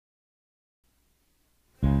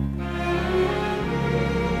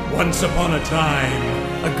Once upon a time,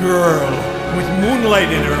 a girl with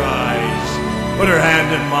moonlight in her eyes put her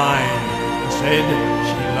hand in mine and said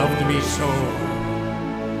she loved me so.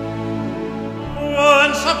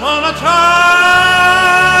 Once upon a time,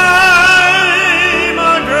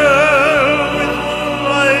 a girl with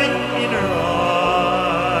moonlight in her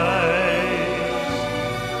eyes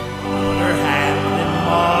put her hand in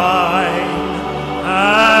mine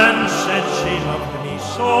and said she loved me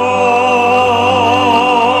so.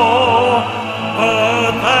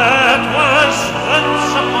 But that was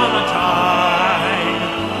once upon a time,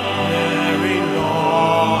 very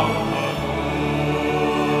long ago.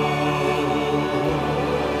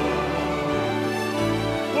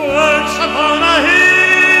 Once upon a hill.